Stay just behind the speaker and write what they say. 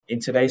In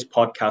today's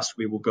podcast,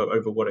 we will go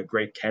over what a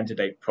great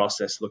candidate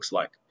process looks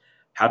like,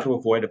 how to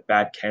avoid a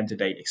bad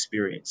candidate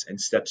experience, and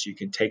steps you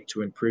can take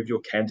to improve your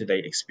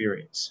candidate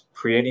experience.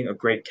 Creating a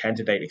great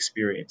candidate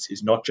experience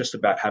is not just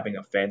about having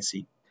a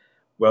fancy,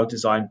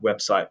 well-designed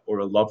website, or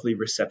a lovely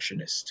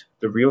receptionist.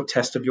 The real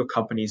test of your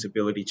company's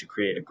ability to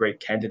create a great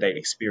candidate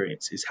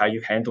experience is how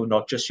you handle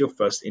not just your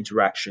first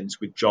interactions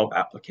with job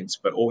applicants,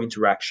 but all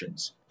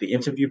interactions. The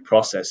interview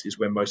process is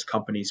where most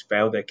companies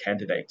fail their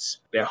candidates.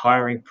 Their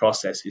hiring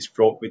process is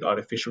fraught with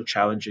artificial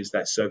challenges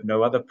that serve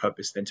no other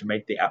purpose than to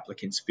make the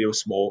applicants feel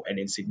small and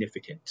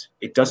insignificant.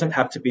 It doesn't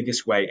have to be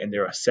this way, and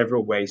there are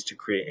several ways to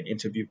create an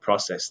interview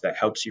process that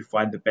helps you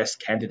find the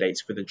best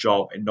candidates for the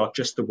job and not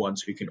just the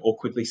ones who can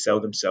awkwardly sell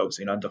themselves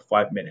in under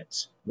 5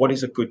 minutes. What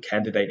is a good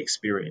candidate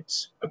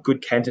experience? A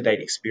good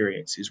candidate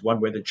experience is one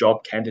where the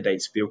job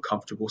candidates feel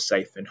comfortable,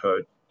 safe, and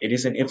heard. It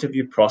is an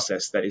interview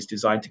process that is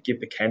designed to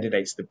give the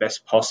candidates the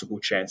best possible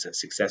chance at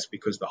success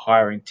because the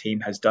hiring team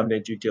has done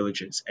their due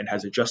diligence and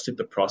has adjusted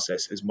the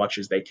process as much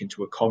as they can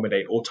to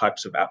accommodate all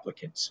types of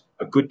applicants.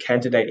 A good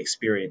candidate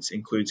experience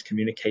includes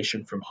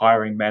communication from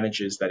hiring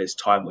managers that is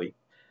timely,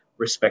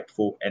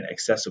 respectful, and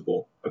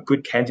accessible. A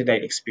good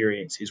candidate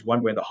experience is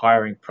one where the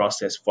hiring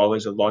process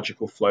follows a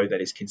logical flow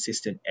that is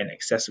consistent and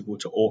accessible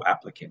to all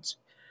applicants,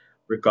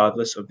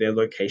 regardless of their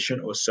location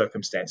or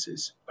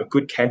circumstances. A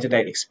good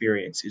candidate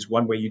experience is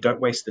one where you don't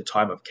waste the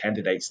time of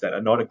candidates that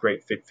are not a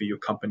great fit for your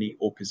company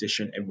or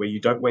position, and where you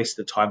don't waste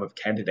the time of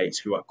candidates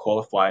who are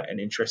qualified and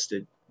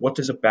interested. What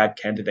does a bad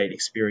candidate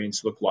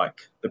experience look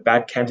like? The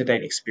bad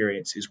candidate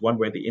experience is one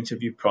where the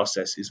interview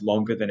process is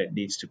longer than it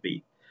needs to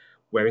be,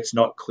 where it's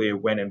not clear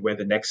when and where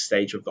the next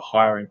stage of the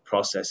hiring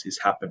process is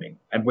happening,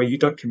 and where you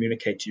don't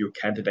communicate to your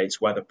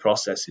candidates why the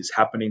process is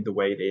happening the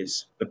way it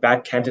is. The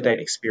bad candidate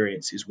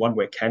experience is one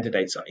where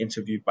candidates are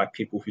interviewed by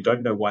people who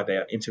don't know why they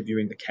are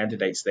interviewing the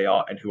candidates they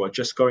are and who are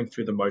just going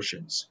through the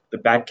motions. The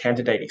bad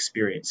candidate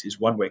experience is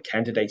one where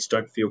candidates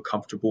don't feel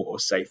comfortable or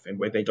safe and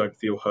where they don't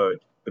feel heard.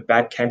 The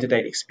bad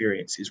candidate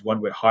experience is one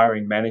where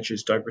hiring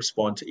managers don't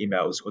respond to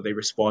emails or they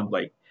respond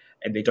late,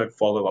 and they don't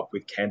follow up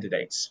with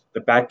candidates. The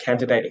bad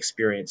candidate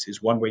experience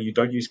is one where you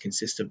don't use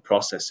consistent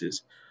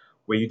processes,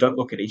 where you don't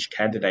look at each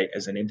candidate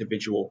as an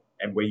individual,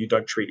 and where you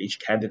don't treat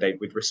each candidate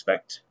with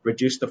respect.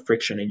 Reduce the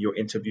friction in your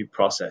interview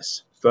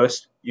process.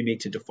 First, you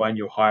need to define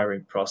your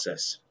hiring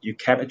process. You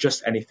can't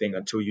adjust anything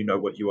until you know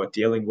what you are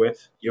dealing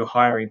with. Your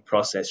hiring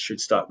process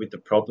should start with the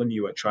problem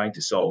you are trying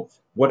to solve.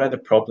 What are the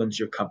problems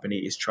your company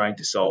is trying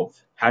to solve?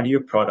 How do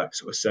your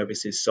products or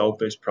services solve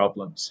those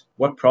problems?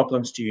 What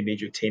problems do you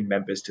need your team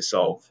members to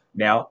solve?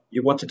 Now,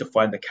 you want to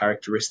define the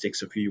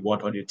characteristics of who you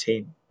want on your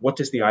team. What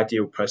does the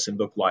ideal person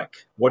look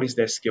like? What is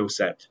their skill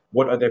set?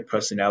 What are their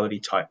personality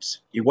types?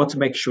 You want to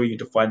make sure you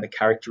define the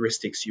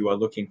characteristics you are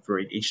looking for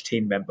in each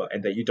team member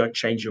and that you don't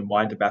change your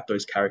mind about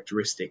those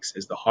characteristics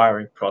as the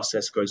hiring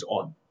process goes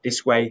on.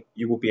 This way,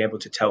 you will be able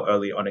to tell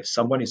early on if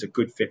someone is a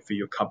good fit for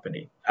your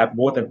company. Have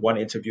more than one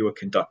interviewer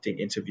conducting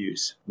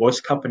interviews.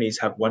 Most companies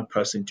have one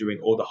person doing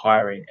all the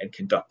hiring and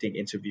conducting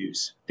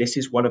interviews. This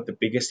is one of the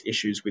biggest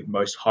issues with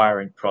most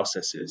hiring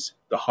processes.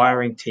 The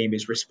hiring team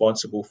is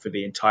responsible for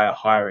the entire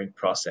hiring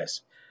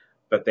process,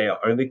 but they are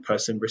only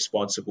person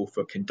responsible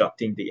for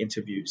conducting the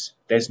interviews.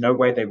 There's no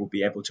way they will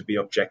be able to be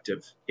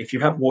objective. If you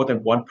have more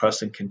than one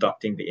person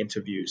conducting the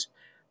interviews,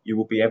 you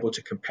will be able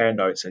to compare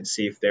notes and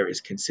see if there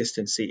is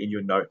consistency in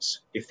your notes.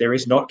 If there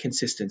is not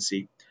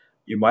consistency,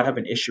 you might have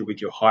an issue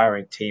with your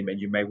hiring team and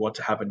you may want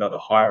to have another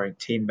hiring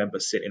team member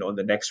sit in on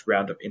the next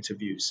round of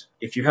interviews.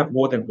 If you have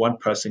more than one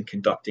person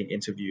conducting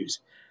interviews,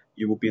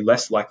 you will be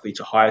less likely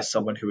to hire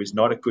someone who is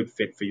not a good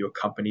fit for your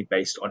company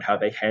based on how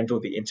they handle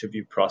the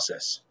interview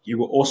process. You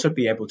will also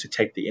be able to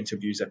take the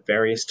interviews at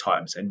various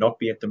times and not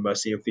be at the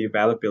mercy of the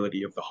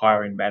availability of the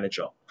hiring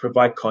manager.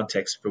 Provide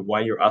context for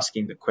why you're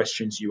asking the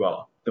questions you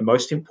are. The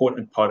most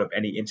important part of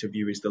any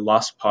interview is the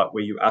last part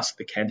where you ask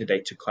the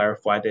candidate to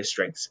clarify their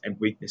strengths and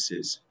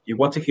weaknesses. You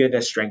want to hear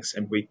their strengths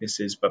and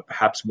weaknesses, but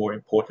perhaps more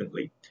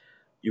importantly,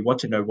 you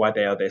want to know why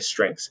they are their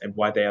strengths and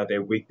why they are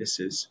their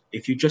weaknesses.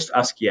 If you just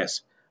ask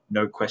yes,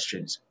 no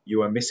questions,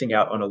 you are missing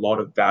out on a lot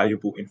of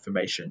valuable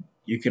information.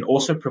 You can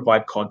also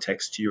provide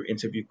context to your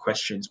interview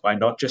questions by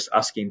not just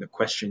asking the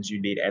questions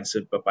you need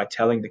answered, but by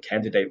telling the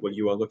candidate what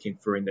you are looking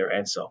for in their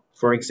answer.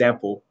 For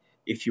example,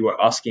 if you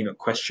are asking a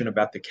question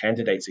about the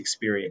candidate's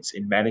experience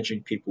in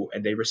managing people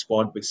and they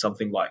respond with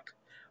something like,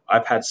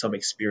 "I've had some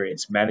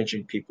experience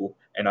managing people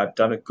and I've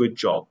done a good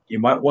job," you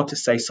might want to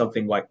say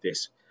something like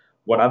this: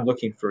 "What I'm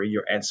looking for in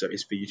your answer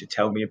is for you to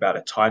tell me about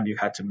a time you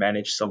had to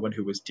manage someone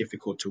who was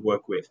difficult to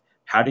work with.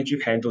 How did you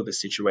handle the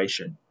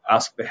situation?"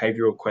 Ask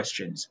behavioral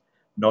questions.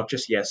 not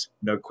just yes,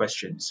 no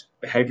questions.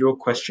 Behavioral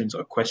questions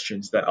are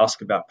questions that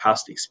ask about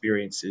past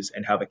experiences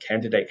and how the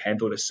candidate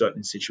handled a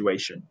certain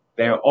situation.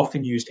 They are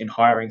often used in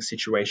hiring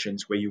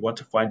situations where you want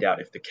to find out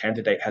if the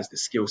candidate has the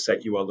skill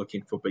set you are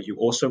looking for, but you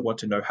also want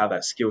to know how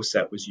that skill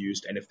set was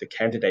used and if the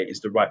candidate is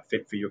the right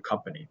fit for your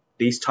company.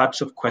 These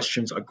types of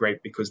questions are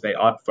great because they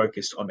aren't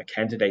focused on the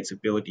candidate's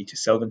ability to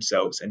sell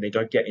themselves, and they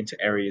don't get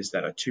into areas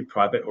that are too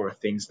private or are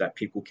things that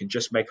people can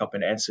just make up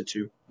an answer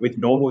to. With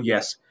normal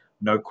yes,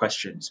 no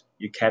questions,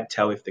 you can't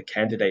tell if the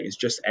candidate is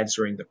just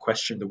answering the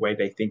question the way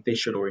they think they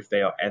should or if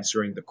they are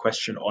answering the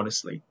question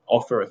honestly.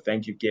 Offer a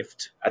thank you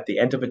gift. At the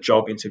end of a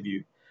job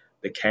interview,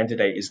 the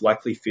candidate is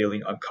likely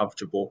feeling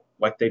uncomfortable,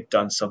 like they've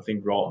done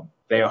something wrong.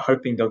 They are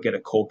hoping they'll get a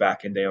call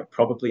back and they are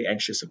probably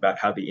anxious about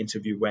how the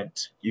interview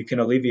went. You can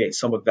alleviate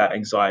some of that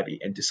anxiety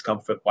and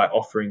discomfort by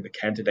offering the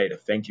candidate a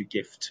thank you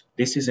gift.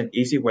 This is an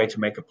easy way to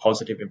make a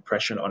positive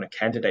impression on a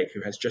candidate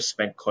who has just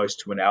spent close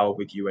to an hour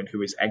with you and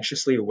who is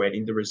anxiously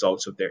awaiting the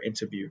results of their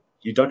interview.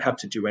 You don't have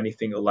to do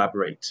anything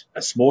elaborate.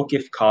 A small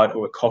gift card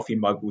or a coffee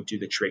mug will do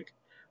the trick.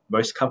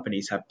 Most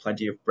companies have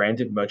plenty of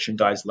branded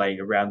merchandise laying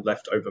around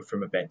left over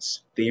from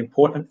events. The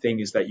important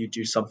thing is that you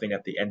do something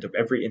at the end of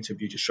every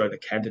interview to show the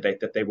candidate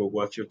that they were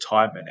worth your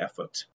time and effort.